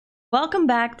Welcome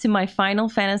back to my Final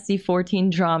Fantasy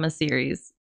XIV drama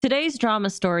series. Today's drama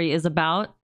story is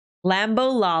about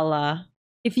Lambo Lala.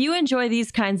 If you enjoy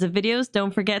these kinds of videos,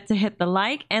 don't forget to hit the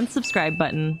like and subscribe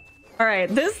button.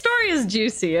 Alright, this story is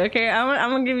juicy, okay?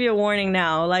 I'm gonna give you a warning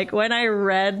now. Like, when I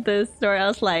read this story, I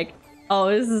was like, oh,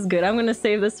 this is good. I'm gonna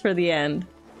save this for the end.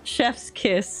 Chef's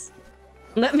kiss.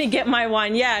 Let me get my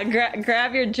wine. Yeah,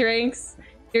 grab your drinks,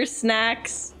 your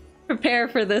snacks. Prepare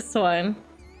for this one.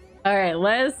 Alright,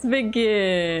 let's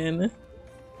begin.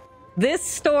 This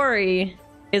story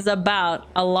is about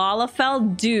a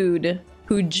Lalafell dude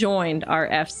who joined our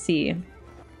FC.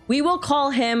 We will call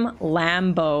him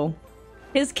Lambo.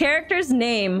 His character's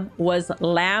name was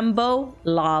Lambo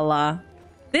Lala.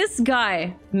 This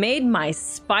guy made my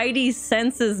spidey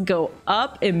senses go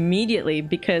up immediately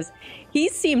because he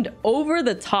seemed over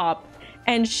the top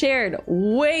and shared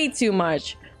way too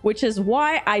much, which is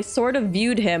why I sort of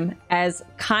viewed him as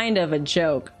kind of a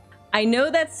joke. I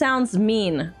know that sounds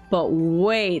mean, but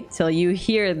wait till you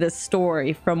hear this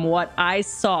story from what I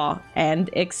saw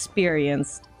and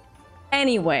experienced.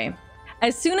 Anyway,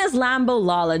 as soon as Lambo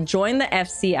Lala joined the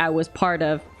FC I was part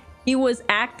of, he was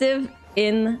active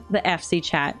in the FC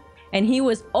chat, and he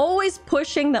was always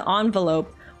pushing the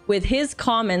envelope with his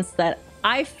comments that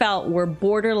I felt were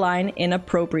borderline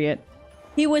inappropriate.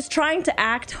 He was trying to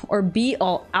act or be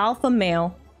all alpha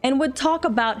male and would talk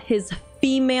about his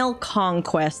female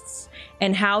conquests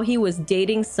and how he was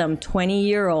dating some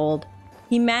 20-year-old.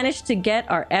 He managed to get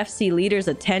our FC leader's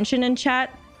attention in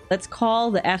chat. Let's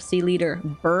call the FC leader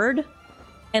Bird.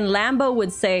 And Lambo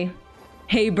would say,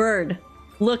 "Hey Bird,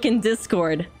 look in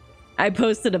Discord. I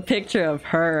posted a picture of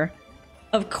her."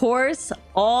 Of course,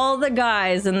 all the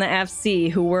guys in the FC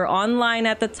who were online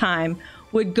at the time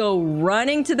would go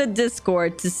running to the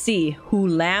Discord to see who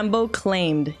Lambo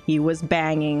claimed he was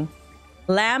banging.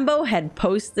 Lambo had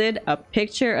posted a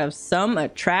picture of some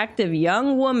attractive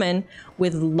young woman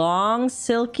with long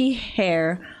silky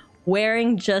hair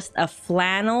wearing just a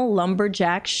flannel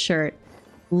lumberjack shirt,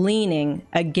 leaning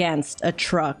against a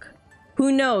truck.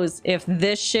 Who knows if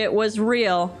this shit was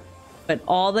real, but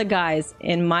all the guys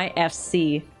in my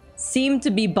FC seemed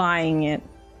to be buying it.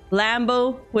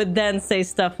 Lambo would then say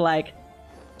stuff like,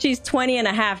 "She's 20 and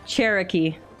a half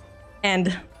Cherokee.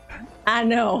 And I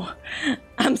know,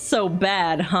 I'm so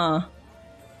bad, huh?"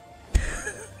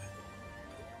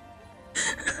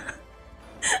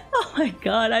 Oh my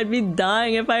god, I'd be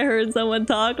dying if I heard someone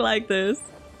talk like this.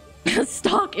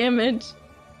 Stock image.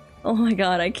 Oh my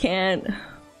god, I can't.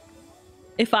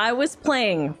 If I was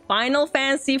playing Final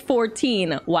Fantasy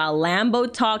XIV while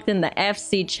Lambo talked in the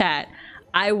FC chat,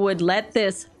 I would let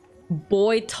this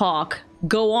boy talk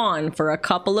go on for a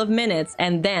couple of minutes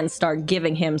and then start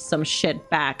giving him some shit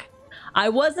back. I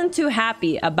wasn't too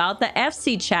happy about the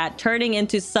FC chat turning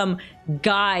into some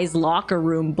guy's locker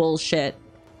room bullshit.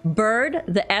 Bird,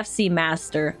 the FC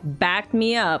master, backed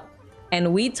me up,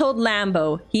 and we told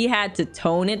Lambo he had to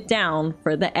tone it down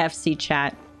for the FC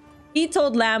chat. He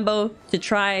told Lambo to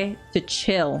try to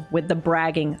chill with the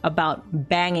bragging about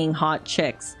banging hot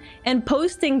chicks and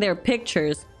posting their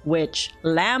pictures, which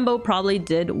Lambo probably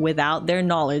did without their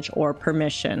knowledge or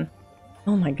permission.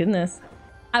 Oh my goodness.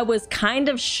 I was kind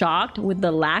of shocked with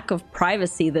the lack of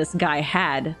privacy this guy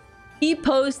had. He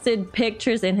posted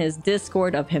pictures in his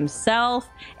Discord of himself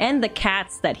and the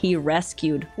cats that he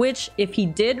rescued, which if he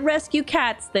did rescue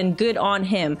cats, then good on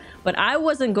him, but I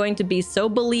wasn't going to be so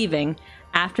believing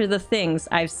after the things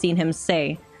I've seen him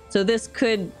say. So this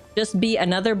could just be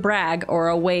another brag or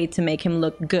a way to make him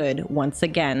look good once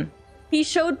again. He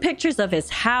showed pictures of his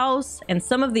house, and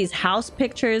some of these house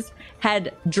pictures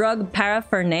had drug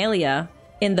paraphernalia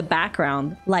in the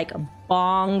background, like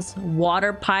bongs,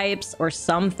 water pipes, or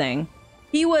something.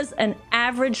 He was an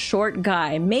average short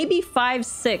guy, maybe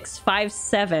 5'6",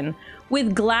 5'7",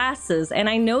 with glasses, and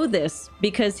I know this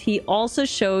because he also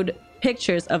showed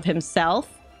pictures of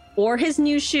himself, or his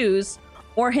new shoes,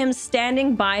 or him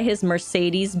standing by his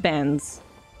Mercedes-Benz.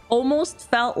 Almost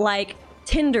felt like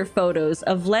Tinder photos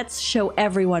of "let's show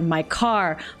everyone my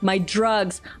car, my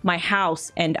drugs, my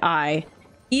house, and I."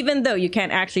 Even though you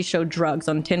can't actually show drugs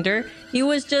on Tinder, he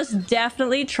was just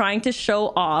definitely trying to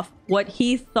show off what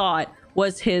he thought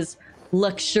was his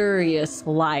luxurious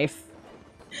life.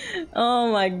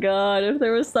 Oh my god, if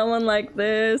there was someone like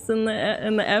this in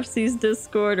the FC's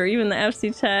Discord or even the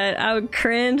FC chat, I would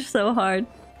cringe so hard.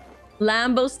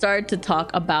 Lambo started to talk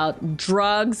about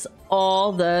drugs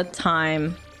all the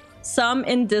time. Some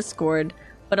in Discord,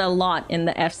 but a lot in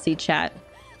the FC chat.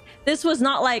 This was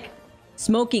not like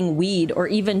smoking weed or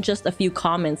even just a few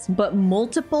comments, but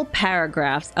multiple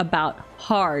paragraphs about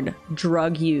hard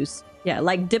drug use. Yeah,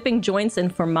 like dipping joints in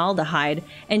formaldehyde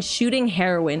and shooting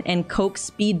heroin and coke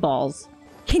speedballs.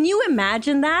 Can you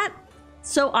imagine that?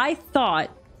 So I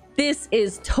thought this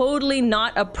is totally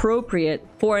not appropriate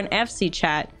for an FC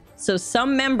chat. So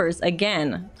some members,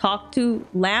 again, talked to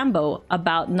Lambo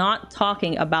about not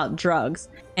talking about drugs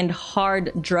and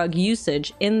hard drug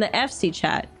usage in the FC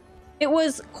chat. It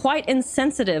was quite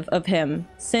insensitive of him,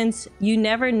 since you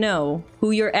never know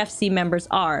who your FC members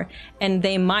are and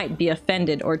they might be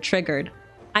offended or triggered.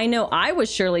 I know I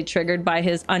was surely triggered by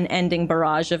his unending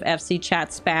barrage of FC chat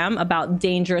spam about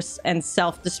dangerous and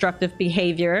self-destructive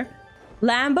behavior.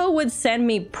 Lambo would send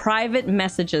me private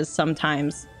messages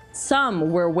sometimes.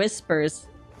 Some were whispers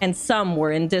and some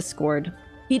were in Discord.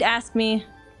 He'd ask me,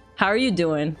 "How are you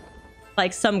doing?"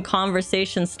 Like some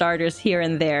conversation starters here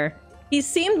and there. He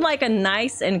seemed like a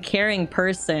nice and caring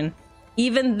person,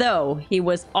 even though he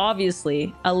was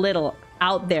obviously a little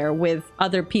out there with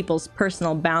other people's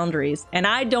personal boundaries. And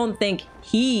I don't think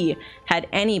he had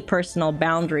any personal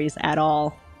boundaries at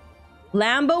all.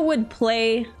 Lambo would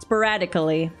play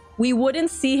sporadically. We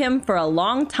wouldn't see him for a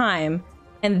long time,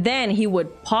 and then he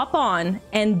would pop on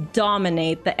and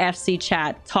dominate the FC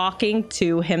chat talking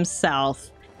to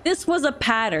himself. This was a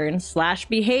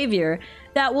pattern/behavior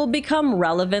that will become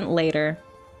relevant later.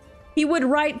 He would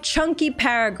write chunky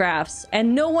paragraphs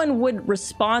and no one would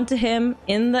respond to him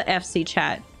in the FC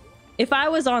chat. If I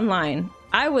was online,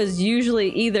 I was usually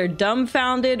either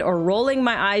dumbfounded or rolling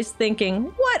my eyes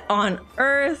thinking, "What on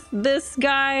earth, this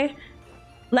guy?"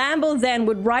 Lambo then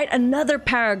would write another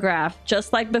paragraph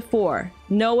just like before.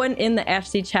 No one in the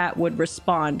FC chat would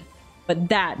respond, but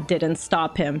that didn't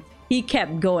stop him. He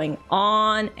kept going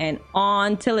on and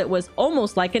on till it was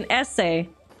almost like an essay.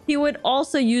 He would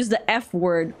also use the F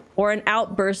word or an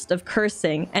outburst of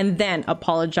cursing and then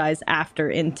apologize after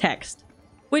in text,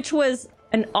 which was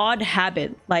an odd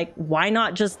habit. Like, why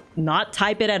not just not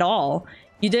type it at all?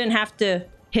 You didn't have to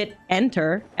hit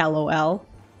enter, LOL.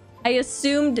 I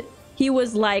assumed he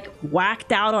was like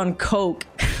whacked out on coke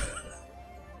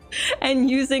and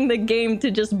using the game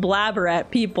to just blabber at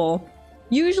people.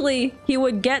 Usually, he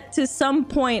would get to some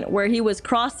point where he was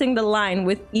crossing the line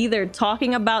with either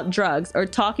talking about drugs or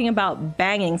talking about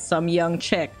banging some young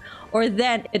chick, or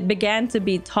then it began to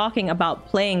be talking about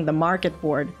playing the market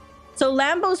board. So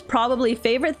Lambo's probably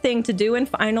favorite thing to do in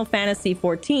Final Fantasy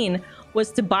XIV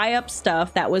was to buy up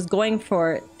stuff that was going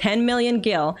for 10 million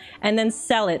gil and then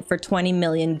sell it for 20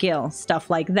 million gil, stuff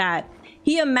like that.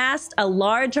 He amassed a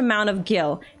large amount of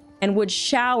gil and would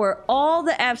shower all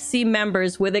the FC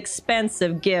members with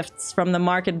expensive gifts from the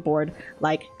market board,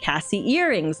 like Cassie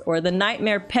earrings or the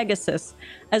Nightmare Pegasus,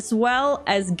 as well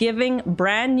as giving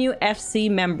brand new FC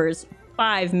members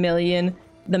 5 million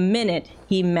the minute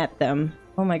he met them.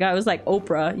 Oh my god, it was like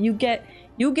Oprah. You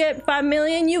get 5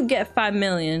 million, you get 5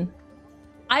 million.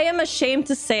 I am ashamed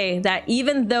to say that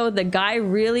even though the guy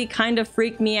really kind of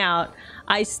freaked me out,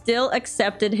 I still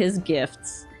accepted his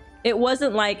gifts. It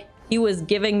wasn't like he was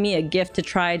giving me a gift to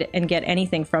try and get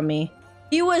anything from me.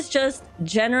 He was just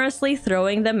generously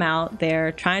throwing them out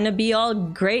there, trying to be all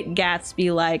Great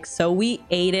Gatsby-like, so we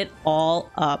ate it all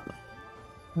up.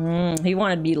 He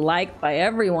wanted to be liked by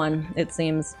everyone, it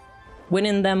seems.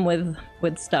 Winning them with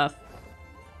stuff.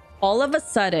 All of a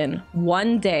sudden,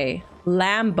 one day,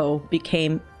 Lambo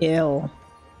became ill.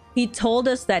 He told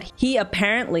us that he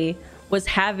apparently was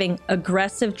having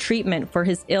aggressive treatment for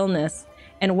his illness,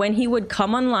 and when he would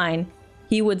come online,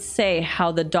 he would say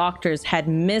how the doctors had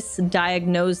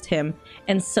misdiagnosed him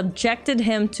and subjected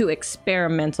him to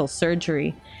experimental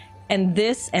surgery, and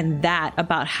this and that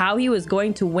about how he was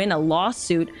going to win a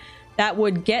lawsuit that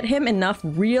would get him enough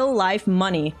real-life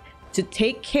money to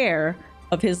take care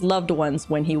of his loved ones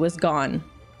when he was gone.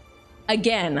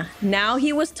 Again, now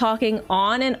he was talking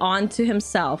on and on to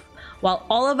himself, while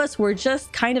all of us were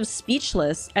just kind of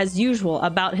speechless as usual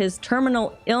about his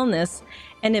terminal illness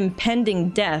and impending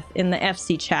death in the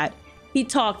FC chat. He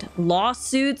talked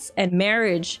lawsuits and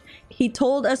marriage. He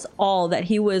told us all that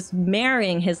he was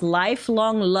marrying his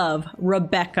lifelong love,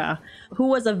 Rebecca, who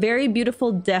was a very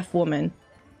beautiful deaf woman.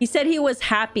 He said he was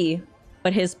happy,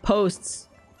 but his posts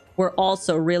were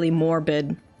also really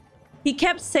morbid. He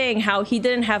kept saying how he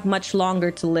didn't have much longer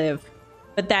to live,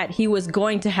 but that he was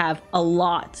going to have a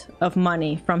lot of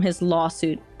money from his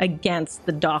lawsuit against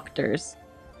the doctors.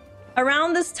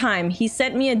 Around this time, he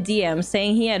sent me a DM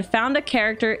saying he had found a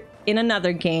character in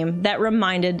another game that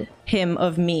reminded him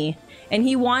of me, and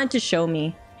he wanted to show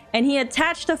me. And he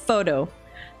attached a photo.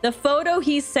 The photo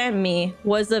he sent me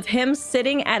was of him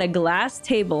sitting at a glass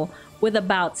table with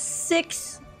about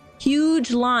 6 huge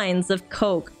lines of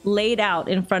coke laid out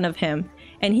in front of him,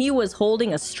 and he was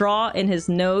holding a straw in his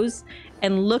nose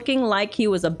and looking like he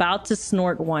was about to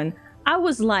snort one. I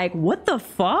was like, what the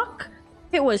fuck?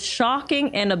 It was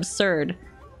shocking and absurd.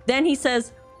 Then he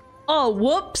says, oh,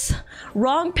 whoops,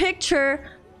 wrong picture.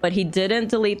 But he didn't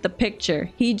delete the picture.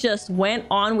 He just went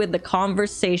on with the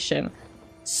conversation.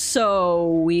 So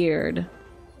weird.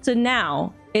 So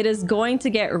now it is going to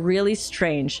get really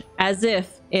strange, as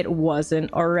if it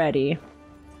wasn't already.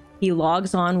 He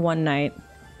logs on one night.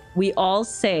 We all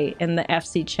say in the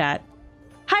FC chat,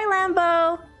 hi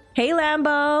Lambo, hey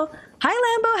Lambo, hi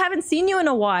Lambo, haven't seen you in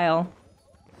a while.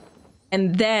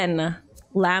 And then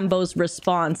Lambo's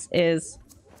response is,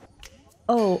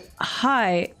 oh,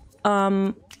 hi,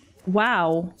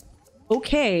 wow,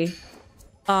 okay.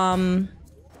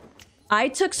 I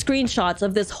took screenshots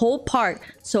of this whole part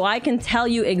so I can tell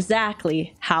you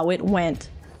exactly how it went.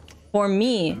 For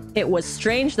me, it was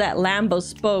strange that Lambo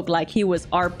spoke like he was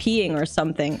RPing or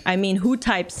something. I mean, who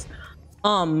types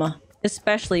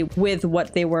especially with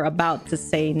what they were about to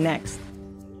say next?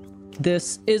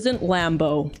 This isn't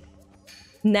Lambo.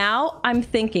 Now I'm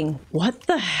thinking, what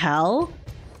the hell?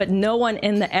 But no one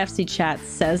in the FC chat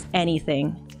says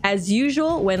anything. As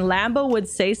usual, when Lambo would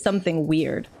say something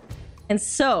weird. And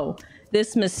so,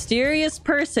 this mysterious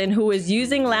person who is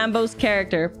using Lambo's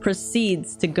character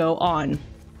proceeds to go on.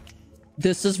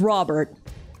 This is Robert.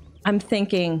 I'm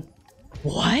thinking,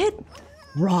 what?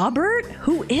 Robert?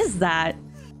 Who is that?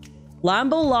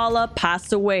 Lambo Lala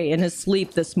passed away in his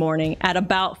sleep this morning at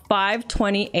about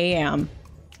 5:20 a.m.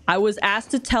 I was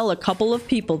asked to tell a couple of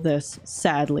people this,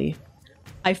 sadly.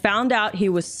 I found out he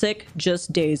was sick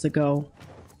just days ago.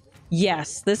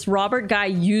 Yes, this Robert guy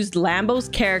used Lambo's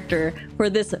character for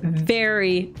this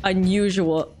very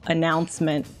unusual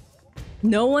announcement.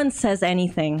 No one says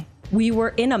anything. We were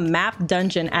in a map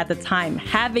dungeon at the time,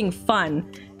 having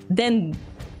fun. Then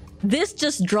this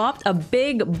just dropped a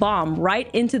big bomb right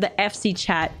into the FC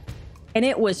chat, and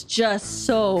it was just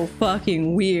so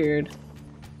fucking weird.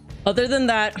 Other than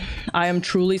that, I am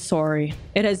truly sorry.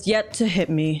 It has yet to hit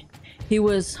me. He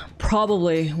was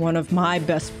probably one of my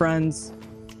best friends.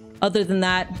 Other than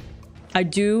that, I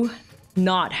do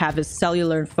not have his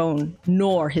cellular phone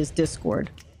nor his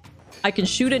Discord. I can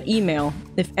shoot an email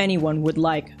if anyone would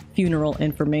like funeral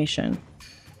information.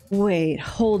 Wait,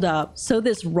 hold up. So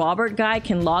this Robert guy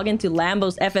can log into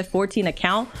Lambo's FF14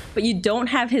 account, but you don't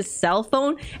have his cell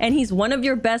phone and he's one of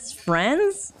your best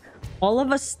friends? All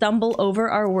of us stumble over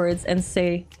our words and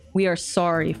say we are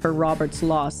sorry for Robert's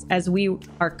loss, as we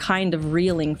are kind of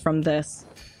reeling from this.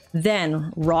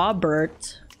 Then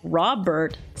Robert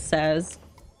says,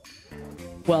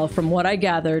 well, from what I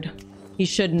gathered, he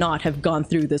should not have gone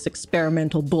through this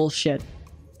experimental bullshit.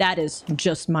 That is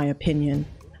just my opinion.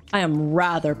 I am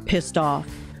rather pissed off.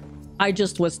 I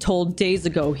just was told days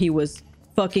ago he was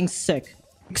fucking sick.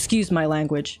 Excuse my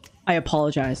language. I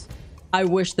apologize. I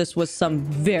wish this was some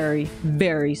very,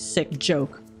 very sick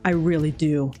joke. I really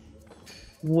do.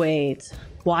 Wait,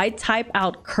 why type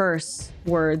out curse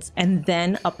words and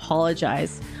then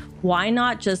apologize? Why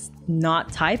not just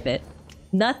not type it?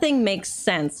 Nothing makes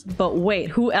sense, but wait,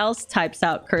 who else types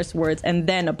out curse words and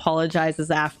then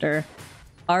apologizes after?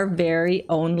 Our very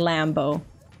own Lambo.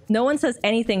 No one says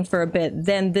anything for a bit,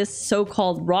 then this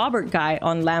so-called Robert guy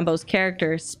on Lambo's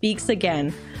character speaks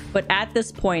again, but at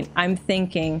this point, I'm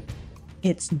thinking,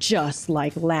 it's just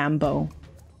like Lambo.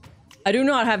 I do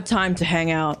not have time to hang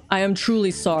out. I am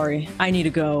truly sorry. I need to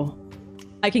go.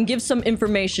 I can give some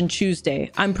information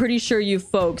Tuesday. I'm pretty sure you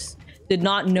folks did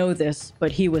not know this,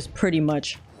 but he was pretty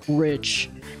much rich.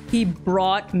 He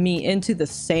brought me into the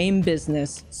same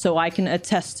business, so I can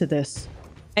attest to this.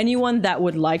 Anyone that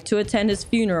would like to attend his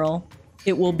funeral,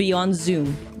 it will be on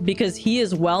Zoom, because he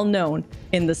is well known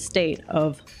in the state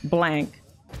of blank.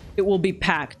 It will be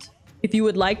packed. If you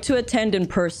would like to attend in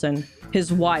person,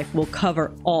 his wife will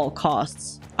cover all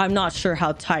costs. I'm not sure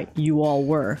how tight you all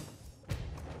were.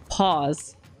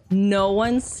 Pause. No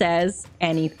one says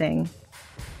anything.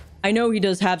 I know he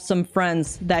does have some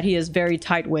friends that he is very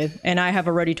tight with, and I have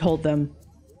already told them.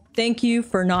 Thank you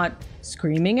for not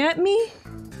screaming at me?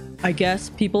 I guess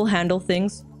people handle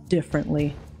things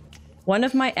differently. One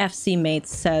of my FC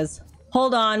mates says,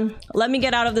 hold on, let me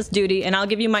get out of this duty and I'll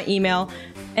give you my email.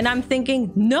 And I'm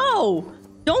thinking, no,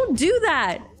 don't do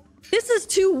that. This is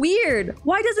too weird.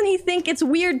 Why doesn't he think it's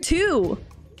weird too?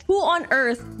 Who on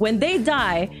earth, when they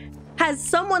die, has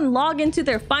someone log into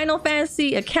their Final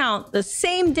Fantasy account the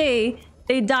same day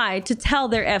they die to tell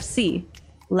their FC?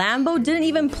 Lambo didn't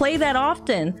even play that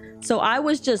often, so I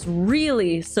was just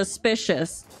really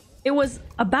suspicious. It was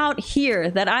about here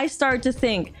that I started to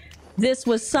think this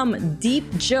was some deep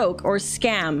joke or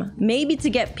scam, maybe to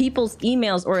get people's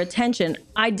emails or attention.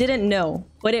 I didn't know,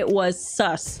 but it was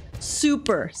sus.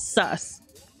 Super sus.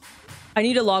 I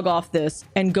need to log off this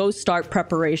and go start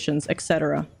preparations,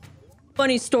 etc.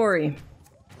 Funny story.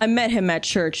 I met him at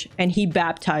church and he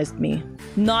baptized me.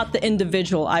 Not the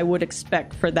individual I would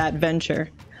expect for that venture.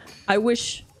 I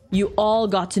wish you all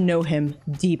got to know him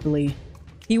deeply.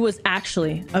 He was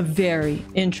actually a very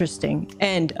interesting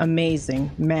and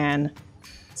amazing man.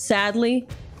 Sadly,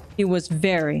 he was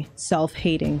very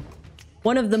self-hating.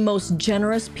 One of the most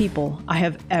generous people I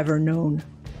have ever known.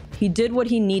 He did what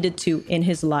he needed to in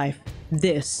his life.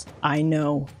 This I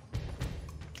know.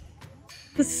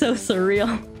 It's so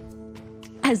surreal.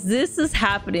 As this is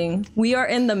happening, we are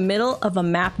in the middle of a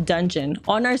map dungeon.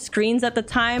 On our screens at the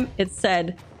time, it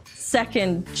said,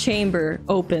 second chamber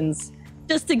opens.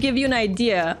 Just to give you an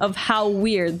idea of how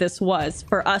weird this was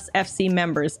for us FC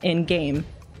members in-game.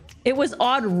 It was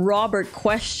odd Robert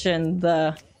questioned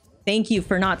the, thank you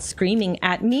for not screaming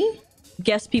at me?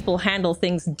 Guess people handle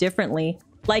things differently.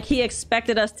 Like he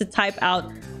expected us to type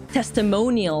out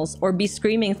testimonials or be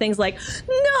screaming things like,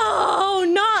 no,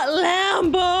 not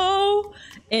Lambo!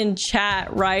 In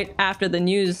chat right after the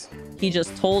news he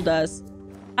just told us.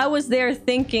 I was there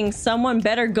thinking someone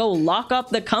better go lock up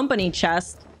the company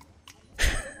chest.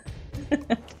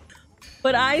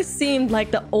 But I seemed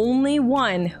like the only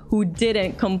one who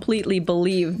didn't completely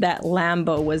believe that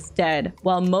Lambo was dead,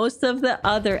 while most of the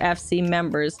other FC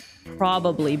members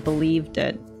probably believed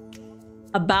it.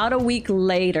 About a week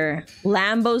later,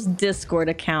 Lambo's Discord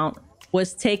account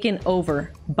was taken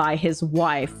over by his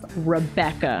wife,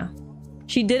 Rebecca.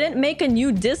 She didn't make a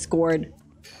new Discord,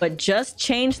 but just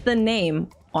changed the name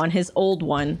on his old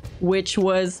one, which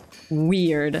was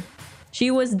weird. She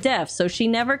was deaf, so she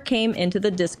never came into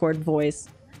the Discord voice.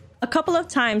 A couple of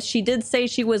times she did say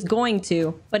she was going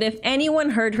to, but if anyone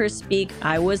heard her speak,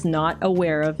 I was not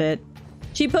aware of it.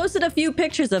 She posted a few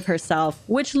pictures of herself,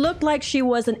 which looked like she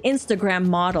was an Instagram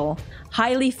model,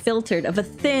 highly filtered of a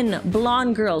thin,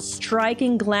 blonde girl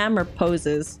striking glamour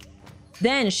poses.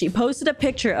 Then she posted a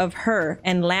picture of her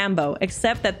and Lambo,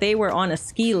 except that they were on a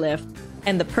ski lift,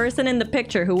 and the person in the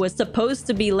picture who was supposed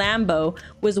to be Lambo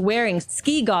was wearing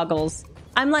ski goggles.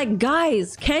 I'm like,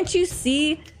 guys, can't you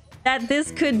see that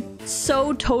this could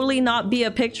so totally not be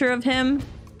a picture of him?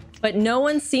 But no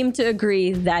one seemed to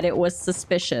agree that it was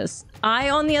suspicious.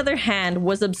 I, on the other hand,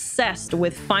 was obsessed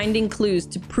with finding clues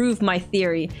to prove my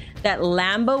theory that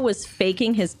Lambo was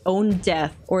faking his own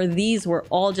death, or these were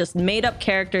all just made-up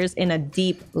characters in a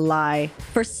deep lie,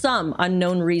 for some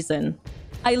unknown reason.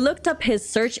 I looked up his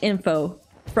search info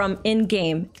from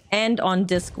in-game and on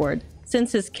Discord,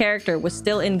 since his character was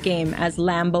still in-game as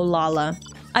Lambo Lala.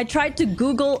 I tried to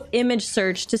Google image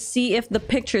search to see if the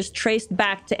pictures traced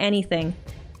back to anything,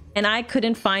 and I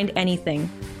couldn't find anything.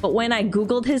 But when I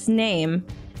Googled his name,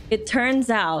 it turns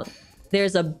out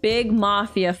there's a big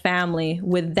mafia family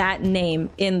with that name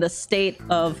in the state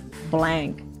of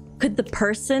blank. Could the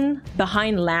person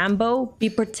behind Lambo be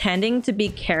pretending to be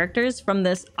characters from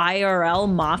this IRL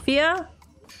mafia?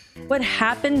 What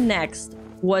happened next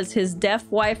was his deaf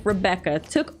wife Rebecca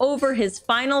took over his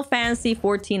Final Fantasy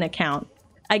XIV account.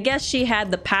 I guess she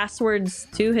had the passwords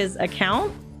to his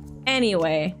account?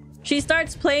 Anyway, she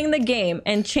starts playing the game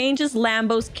and changes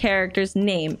Lambo's character's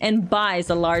name and buys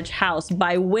a large house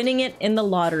by winning it in the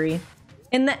lottery.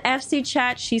 In the FC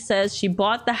chat, she says she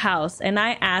bought the house, and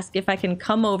I ask if I can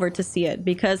come over to see it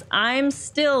because I'm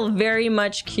still very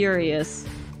much curious.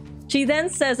 She then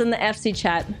says in the FC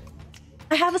chat,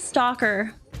 I have a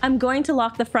stalker. I'm going to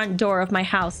lock the front door of my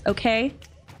house, okay?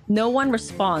 No one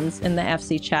responds in the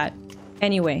FC chat.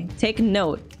 Anyway, take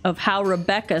note of how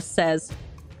Rebecca says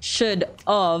should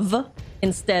of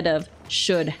instead of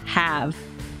should have.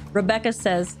 Rebecca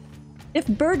says, if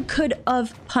Bird could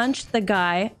have punched the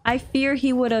guy, I fear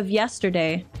he would have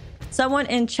yesterday. Someone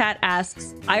in chat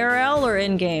asks, IRL or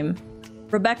in-game?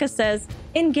 Rebecca says,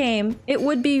 in-game, it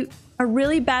would be a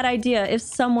really bad idea if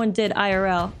someone did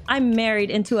IRL. I'm married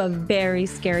into a very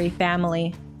scary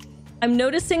family. I'm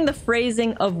noticing the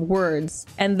phrasing of words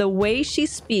and the way she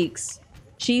speaks.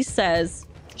 She says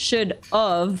should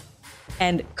of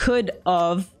and could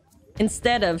of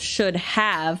instead of should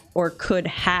have or could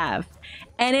have.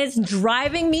 And it's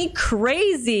driving me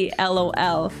crazy,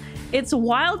 LOL. It's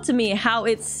wild to me how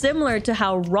it's similar to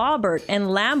how Robert and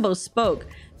Lambo spoke,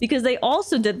 because they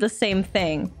also did the same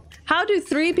thing. How do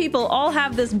three people all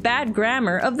have this bad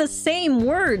grammar of the same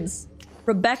words?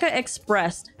 Rebecca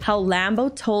expressed how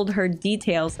Lambo told her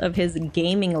details of his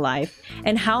gaming life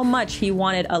and how much he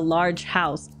wanted a large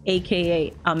house,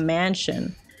 aka a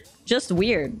mansion. Just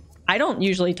weird. I don't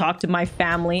usually talk to my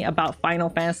family about Final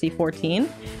Fantasy XIV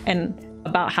and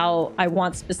about how I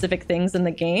want specific things in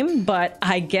the game, but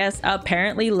I guess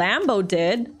apparently Lambo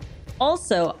did.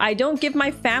 Also, I don't give my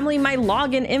family my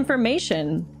login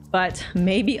information, but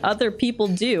maybe other people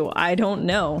do. I don't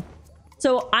know.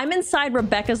 So I'm inside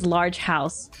Rebecca's large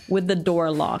house with the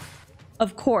door locked.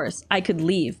 Of course, I could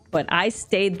leave, but I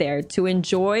stayed there to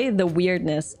enjoy the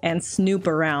weirdness and snoop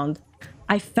around.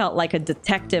 I felt like a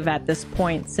detective at this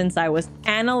point since I was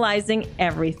analyzing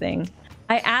everything.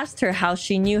 I asked her how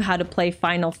she knew how to play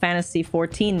Final Fantasy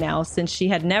XIV now since she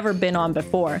had never been on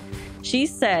before. She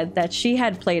said that she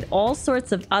had played all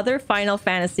sorts of other Final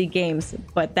Fantasy games,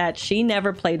 but that she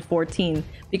never played 14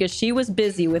 because she was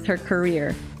busy with her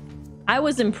career. I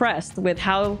was impressed with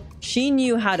how she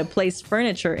knew how to place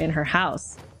furniture in her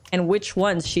house and which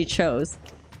ones she chose.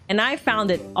 And I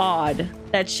found it odd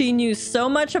that she knew so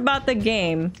much about the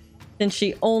game since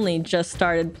she only just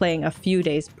started playing a few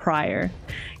days prior.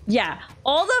 Yeah,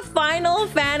 all the Final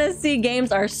Fantasy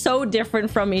games are so different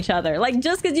from each other. Like,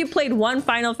 just because you played one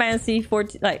Final Fantasy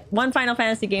 14, like one Final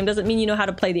Fantasy game doesn't mean you know how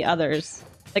to play the others.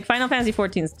 Like, Final Fantasy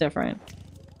 14 is different.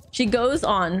 She goes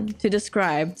on to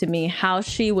describe to me how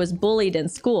she was bullied in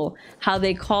school, how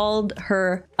they called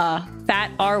her a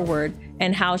fat R word,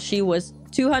 and how she was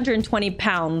 220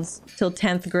 pounds till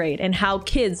 10th grade, and how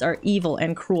kids are evil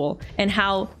and cruel, and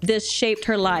how this shaped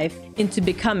her life into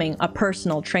becoming a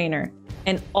personal trainer.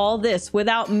 And all this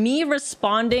without me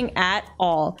responding at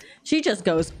all. She just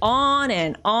goes on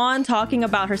and on talking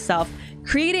about herself,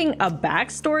 creating a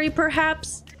backstory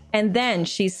perhaps. And then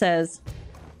she says,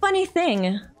 funny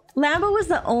thing, Lambo was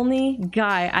the only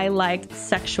guy I liked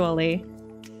sexually.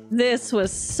 This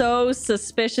was so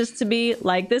suspicious to me.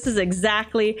 Like, this is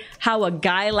exactly how a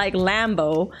guy like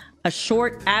Lambo, a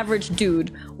short average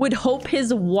dude, would hope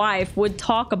his wife would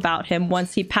talk about him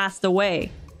once he passed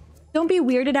away. Don't be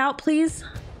weirded out, please.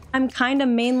 I'm kind of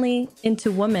mainly into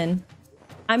women.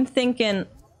 I'm thinking,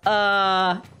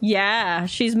 yeah,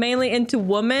 she's mainly into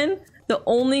women. The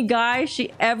only guy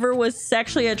she ever was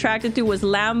sexually attracted to was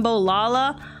Lambo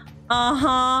Lala.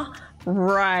 Uh-huh,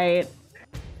 right.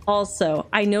 Also,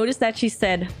 I noticed that she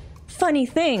said, funny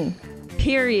thing,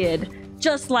 period,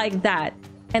 just like that.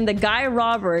 And the guy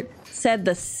Robert said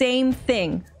the same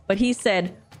thing, but he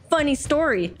said, funny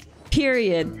story,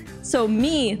 period. So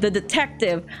me, the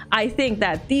detective, I think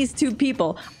that these two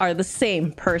people are the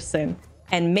same person,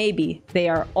 and maybe they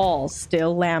are all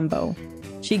still Lambo.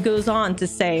 She goes on to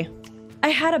say, I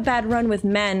had a bad run with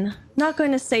men. Not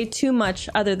going to say too much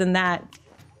other than that.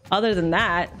 Other than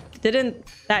that? Didn't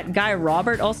that guy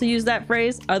Robert also use that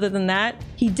phrase? Other than that?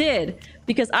 He did,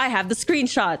 because I have the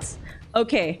screenshots.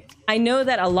 Okay, I know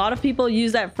that a lot of people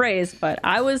use that phrase, but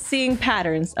I was seeing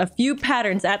patterns, a few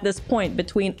patterns at this point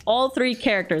between all three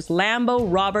characters, Lambo,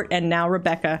 Robert, and now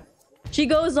Rebecca. She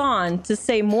goes on to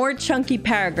say more chunky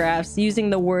paragraphs using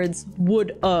the words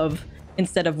would of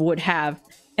instead of would have,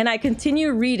 and I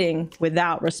continue reading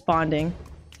without responding.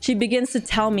 She begins to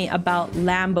tell me about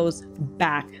Lambo's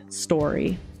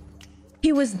backstory.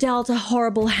 He was dealt a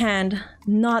horrible hand,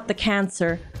 not the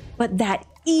cancer, but that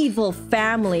evil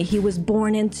family he was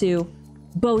born into.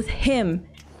 Both him,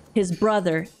 his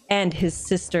brother, and his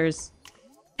sisters.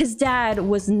 His dad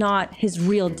was not his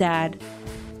real dad.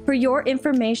 For your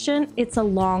information, it's a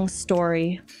long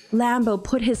story. Lambo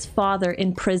put his father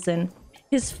in prison.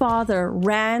 His father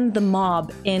ran the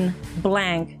mob in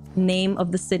blank, name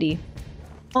of the city.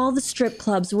 All the strip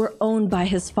clubs were owned by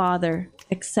his father,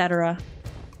 etc.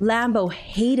 Lambo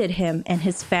hated him and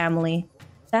his family.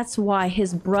 That's why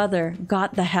his brother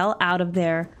got the hell out of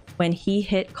there when he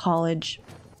hit college.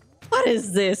 What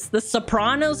is this? The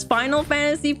Sopranos Final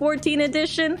Fantasy XIV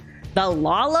edition? The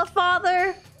Lala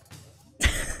father?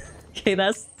 Okay,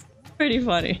 that's pretty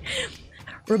funny.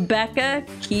 Rebecca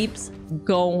keeps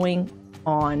going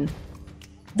on.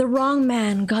 The wrong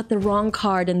man got the wrong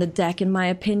card in the deck, in my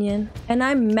opinion. And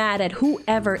I'm mad at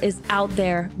whoever is out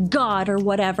there, God or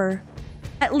whatever.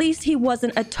 At least he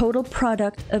wasn't a total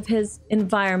product of his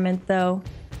environment, though.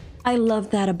 I love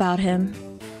that about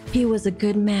him. He was a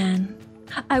good man.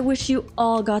 I wish you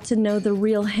all got to know the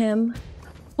real him.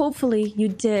 Hopefully you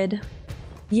did.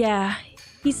 Yeah,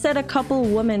 he said a couple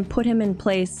women put him in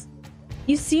place.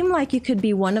 You seem like you could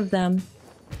be one of them.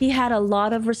 He had a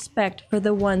lot of respect for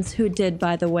the ones who did,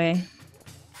 by the way.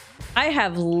 I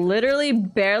have literally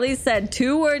barely said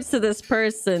 2 words to this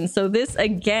person, so this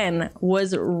again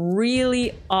was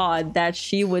really odd that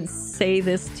she would say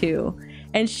this too.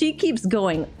 And she keeps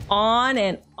going on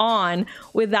and on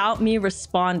without me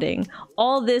responding.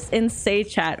 All this in Say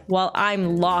Chat while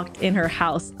I'm locked in her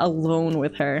house alone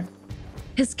with her.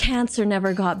 His cancer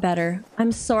never got better.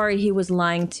 I'm sorry he was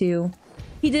lying too.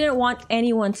 He didn't want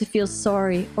anyone to feel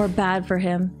sorry or bad for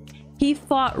him. He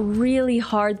fought really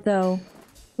hard though.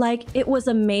 Like, it was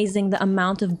amazing the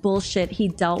amount of bullshit he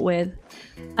dealt with.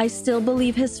 I still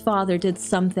believe his father did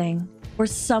something, or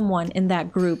someone in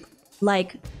that group,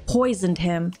 like poisoned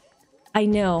him. I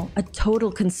know, a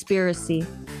total conspiracy.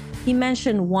 He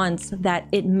mentioned once that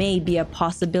it may be a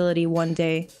possibility one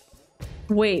day.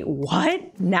 Wait,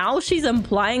 what? Now she's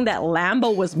implying that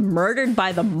Lambo was murdered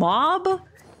by the mob?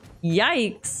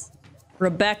 Yikes.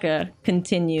 Rebecca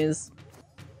continues.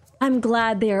 I'm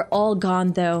glad they are all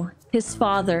gone though. His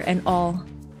father and all.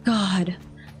 God,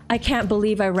 I can't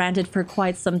believe I ranted for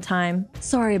quite some time.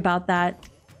 Sorry about that.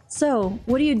 So,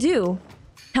 what do you do?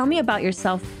 Tell me about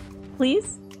yourself,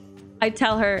 please. I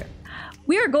tell her,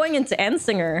 we are going into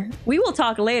Ensinger. We will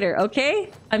talk later, okay?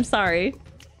 I'm sorry.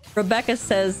 Rebecca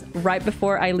says right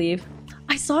before I leave,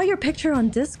 I saw your picture on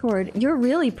Discord. You're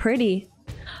really pretty.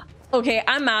 Okay,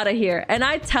 I'm out of here. And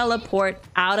I teleport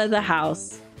out of the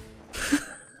house.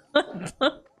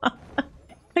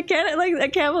 I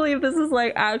can't believe this is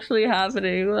like actually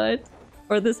happening. What?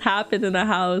 Or this happened in a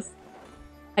house.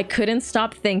 I couldn't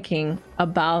stop thinking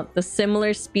about the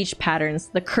similar speech patterns,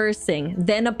 the cursing,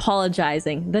 then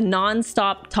apologizing, the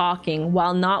non-stop talking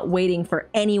while not waiting for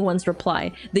anyone's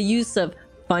reply, the use of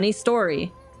funny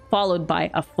story followed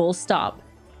by a full stop,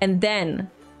 and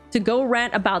then to go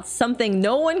rant about something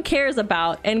no one cares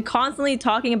about and constantly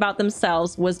talking about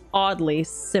themselves was oddly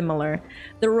similar.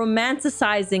 The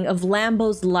romanticizing of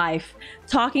Lambo's life,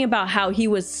 talking about how he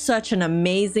was such an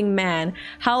amazing man,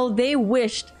 how they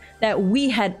wished that we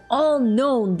had all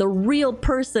known the real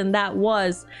person that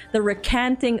was, the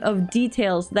recanting of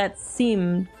details that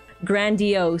seemed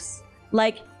grandiose,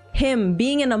 like him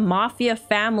being in a mafia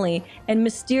family and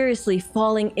mysteriously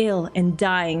falling ill and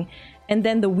dying, and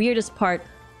then the weirdest part,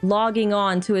 logging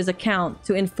on to his account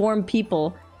to inform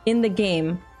people in the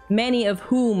game, many of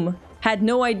whom had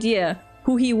no idea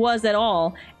who he was at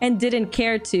all and didn't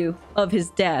care to, of his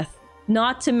death.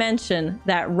 Not to mention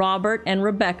that Robert and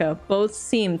Rebecca both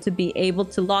seemed to be able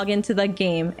to log into the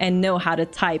game and know how to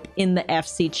type in the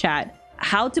FC chat,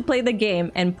 how to play the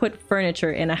game and put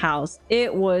furniture in a house.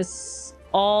 It was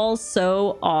all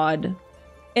so odd.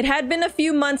 It had been a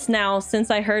few months now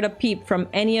since I heard a peep from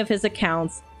any of his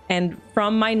accounts, and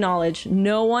from my knowledge,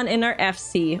 no one in our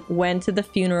FC went to the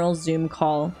funeral Zoom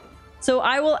call. So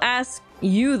I will ask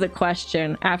you the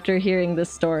question after hearing this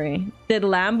story. Did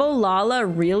Lambo Lala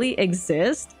really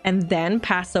exist and then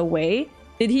pass away?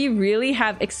 Did he really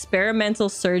have experimental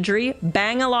surgery,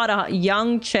 bang a lot of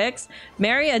young chicks,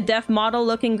 marry a deaf model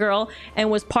looking girl, and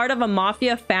was part of a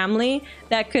mafia family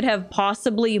that could have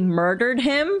possibly murdered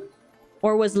him?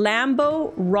 Or was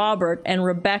Lambo, Robert, and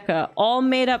Rebecca all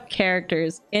made up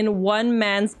characters in one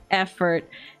man's effort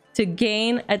to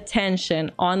gain attention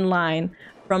online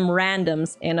from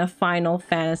randoms in a Final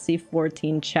Fantasy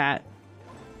XIV chat?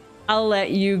 I'll let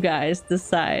you guys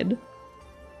decide.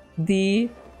 The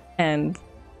end.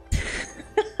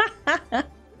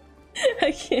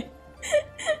 I can't.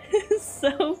 It's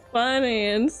so funny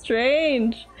and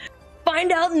strange.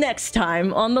 Find out next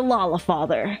time on the Lala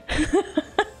Father.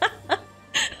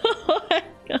 Oh my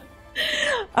God.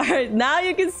 Alright, now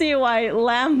you can see why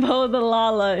Lambo the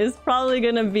Lala is probably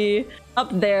gonna be up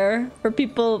there for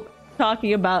people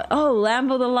talking about. Oh,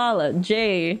 Lambo the Lala,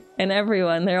 Jay, and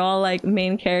everyone. They're all like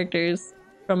main characters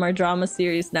from our drama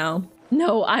series now.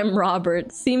 No, I'm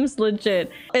Robert. Seems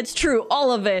legit. It's true,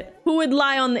 all of it. Who would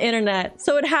lie on the internet?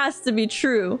 So it has to be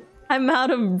true. I'm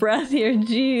out of breath here,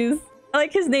 jeez. I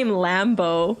like his name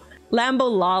Lambo.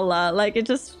 Lambo Lala. Like, it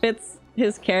just fits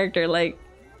his character, like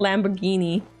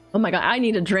Lamborghini. Oh my God, I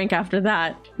need a drink after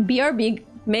that. BRB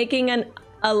making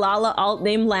a Lala alt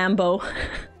named Lambo.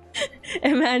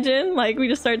 Imagine, like, we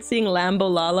just start seeing Lambo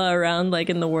Lala around, like,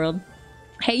 in the world.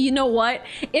 Hey, you know what?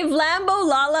 If Lambo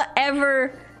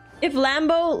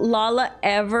Lala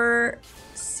ever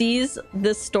sees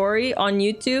this story on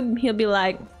YouTube, he'll be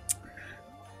like,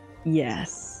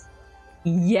 yes.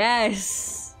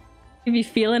 Yes. He'd be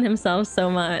feeling himself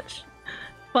so much.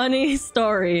 Funny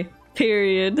story,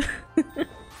 period.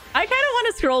 I kind of want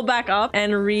to scroll back up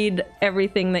and read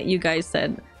everything that you guys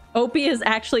said. Opie is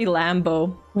actually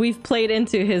Lambo. We've played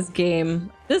into his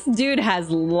game. This dude has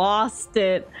lost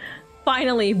it.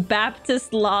 Finally,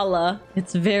 Baptist Lala.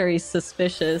 It's very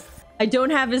suspicious. I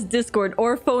don't have his Discord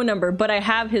or phone number, but I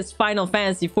have his Final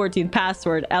Fantasy XIV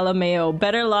password, LMAO.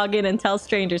 Better log in and tell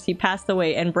strangers he passed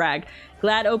away and brag.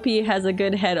 Glad OP has a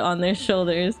good head on their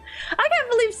shoulders. I can't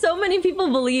believe so many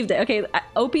people believed it. Okay,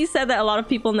 OP said that a lot of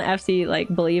people in the FC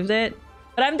like believed it,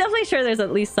 but I'm definitely sure there's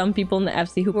at least some people in the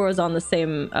FC who was on the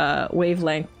same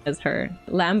wavelength as her.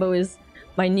 Lambo is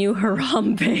my new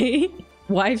Harambe.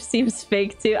 Wife seems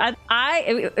fake too. You want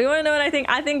to know what I think?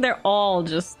 I think they're all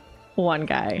just one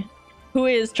guy who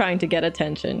is trying to get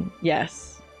attention.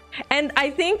 Yes. And I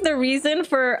think the reason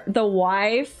for the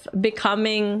wife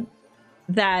becoming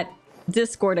that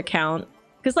Discord account,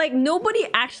 because like nobody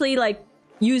actually like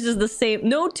uses the same,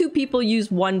 no two people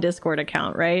use one Discord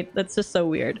account, right? That's just so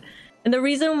weird. And the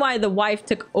reason why the wife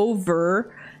took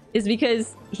over is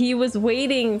because he was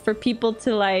waiting for people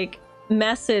to like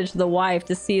message the wife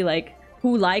to see like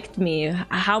who liked me,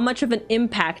 how much of an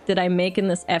impact did I make in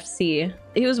this FC.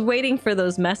 He was waiting for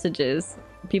those messages,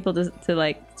 people to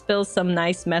like spill some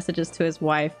nice messages to his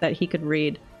wife that he could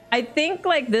read. I think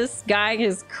like this guy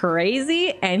is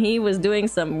crazy and he was doing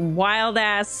some wild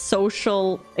ass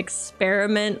social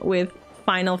experiment with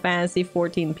Final Fantasy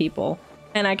 14 people.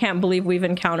 And I can't believe we've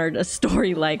encountered a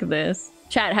story like this.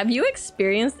 Chat, have you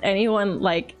experienced anyone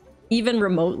like even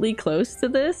remotely close to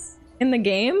this in the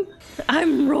game?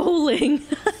 I'm rolling.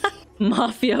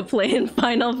 Mafia playing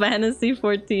Final Fantasy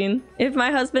 14. If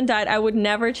my husband died, I would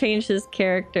never change his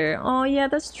character. Oh yeah,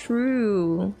 that's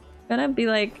true. Gotta be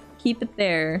like, keep it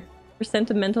there for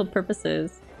sentimental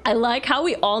purposes. I like how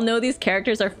we all know these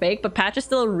characters are fake, but Pathra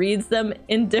still reads them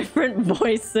in different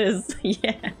voices.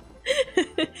 Yeah.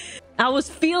 I was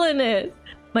feeling it.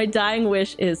 My dying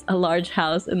wish is a large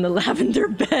house in the lavender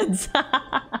beds.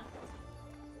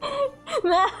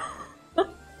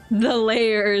 The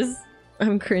layers.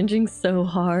 I'm cringing so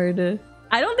hard.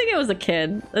 I don't think it was a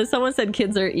kid. Someone said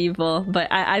kids are evil, but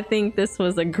I think this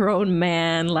was a grown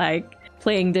man like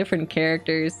playing different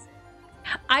characters.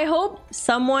 I hope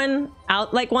someone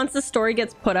out, like once the story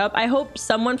gets put up, I hope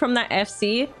someone from that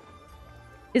FC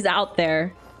is out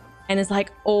there and is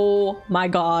like, oh my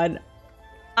god,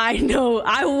 I know,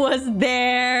 I was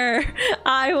there.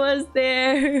 I was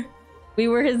there. We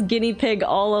were his guinea pig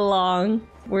all along.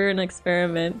 We're an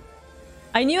experiment.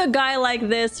 I knew a guy like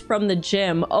this from the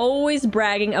gym, always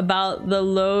bragging about the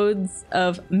loads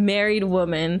of married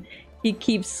women he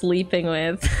keeps sleeping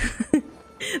with.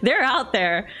 They're out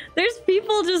there. There's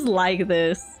people just like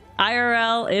this.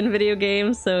 IRL in video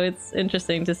games, so it's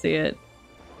interesting to see it.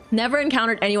 Never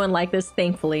encountered anyone like this,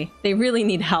 thankfully. They really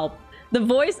need help. The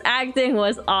voice acting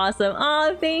was awesome.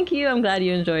 Oh, thank you. I'm glad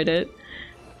you enjoyed it.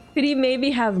 Could he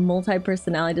maybe have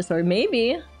multi-personality disorder?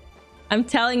 Maybe. I'm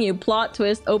telling you, plot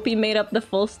twist, OP made up the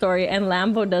full story and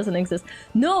Lambo doesn't exist.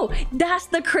 No, that's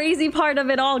the crazy part of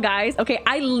it all, guys. Okay,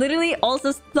 I literally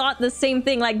also thought the same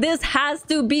thing. Like, this has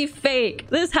to be fake.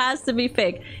 This has to be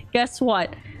fake. Guess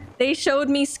what? They showed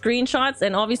me screenshots,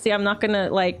 and obviously I'm not gonna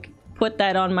like put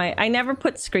that on my... I never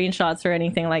put screenshots or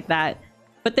anything like that.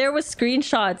 But there was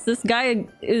screenshots. This guy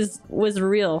was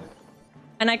real.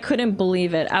 And I couldn't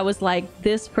believe it. I was like,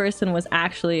 this person was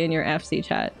actually in your FC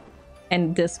chat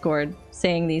and Discord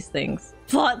saying these things.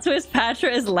 Plot twist,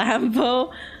 Pathra is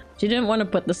Lambo. She didn't want to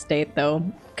put the state though,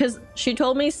 because she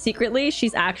told me secretly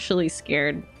she's actually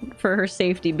scared for her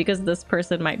safety because this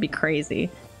person might be crazy.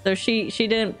 So she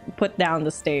didn't put down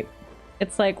the state.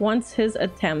 It's like once his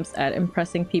attempts at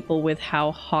impressing people with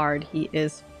how hard he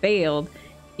is failed,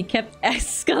 he kept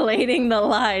escalating the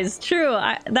lies. True,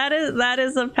 that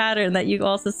is a pattern that you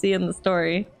also see in the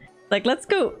story. Like, let's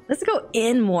go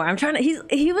in more. I'm trying to,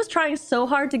 he was trying so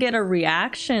hard to get a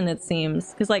reaction, it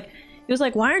seems. Because like, he was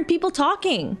like, why aren't people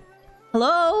talking?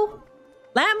 Hello?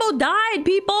 Lambo died,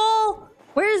 people!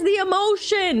 Where's the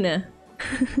emotion?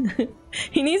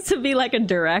 He needs to be like a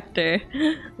director.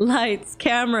 Lights,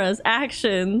 cameras,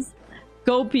 actions.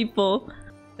 Go, people.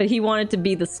 But he wanted to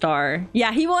be the star.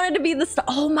 Yeah, he wanted to be the star.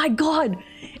 Oh my god.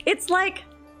 It's like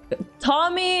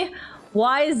Tommy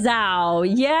Wiseau.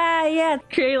 Yeah.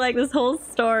 Create like this whole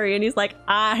story. And he's like,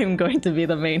 I'm going to be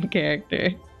the main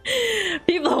character.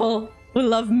 People will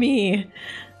love me.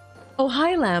 Oh,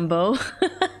 hi, Lambo.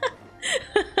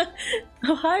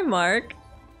 Oh, hi, Mark.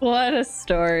 What a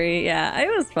story. Yeah, it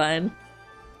was fun.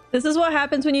 This is what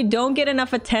happens when you don't get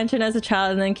enough attention as a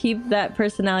child and then keep that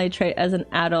personality trait as an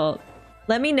adult.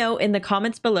 Let me know in the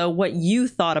comments below what you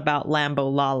thought about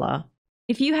Lambo Lala.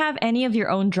 If you have any of your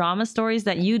own drama stories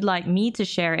that you'd like me to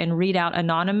share and read out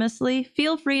anonymously,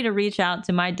 feel free to reach out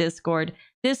to my Discord,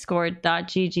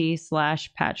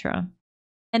 discord.gg/Pathra.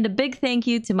 And a big thank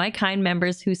you to my kind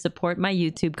members who support my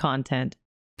YouTube content.